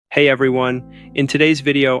Hey everyone, in today's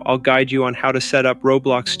video I'll guide you on how to set up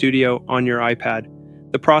Roblox Studio on your iPad.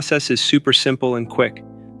 The process is super simple and quick.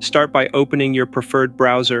 Start by opening your preferred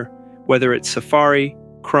browser, whether it's Safari,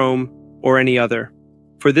 Chrome, or any other.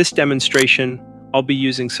 For this demonstration, I'll be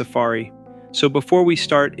using Safari. So before we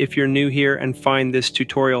start, if you're new here and find this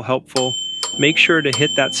tutorial helpful, make sure to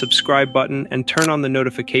hit that subscribe button and turn on the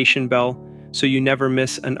notification bell so you never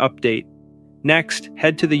miss an update. Next,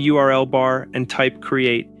 head to the URL bar and type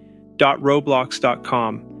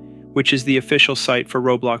create.roblox.com, which is the official site for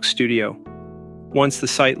Roblox Studio. Once the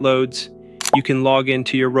site loads, you can log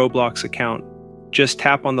into your Roblox account. Just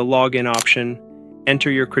tap on the login option,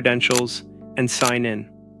 enter your credentials, and sign in.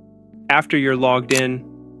 After you're logged in,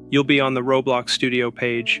 you'll be on the Roblox Studio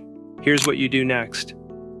page. Here's what you do next.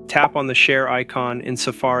 Tap on the share icon in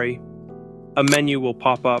Safari. A menu will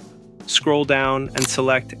pop up. Scroll down and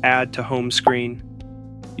select Add to Home Screen.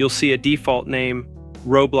 You'll see a default name,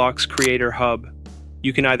 Roblox Creator Hub.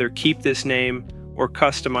 You can either keep this name or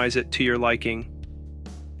customize it to your liking.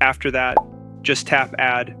 After that, just tap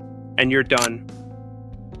Add, and you're done.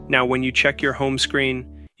 Now when you check your home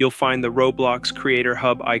screen, you'll find the Roblox Creator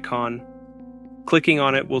Hub icon. Clicking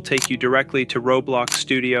on it will take you directly to Roblox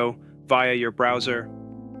Studio via your browser.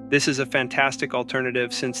 This is a fantastic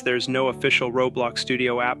alternative since there's no official Roblox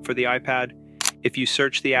Studio app for the iPad. If you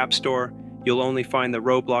search the App Store, you'll only find the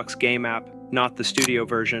Roblox game app, not the Studio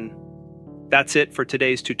version. That's it for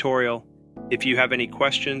today's tutorial. If you have any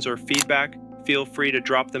questions or feedback, feel free to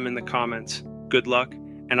drop them in the comments. Good luck,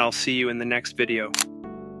 and I'll see you in the next video.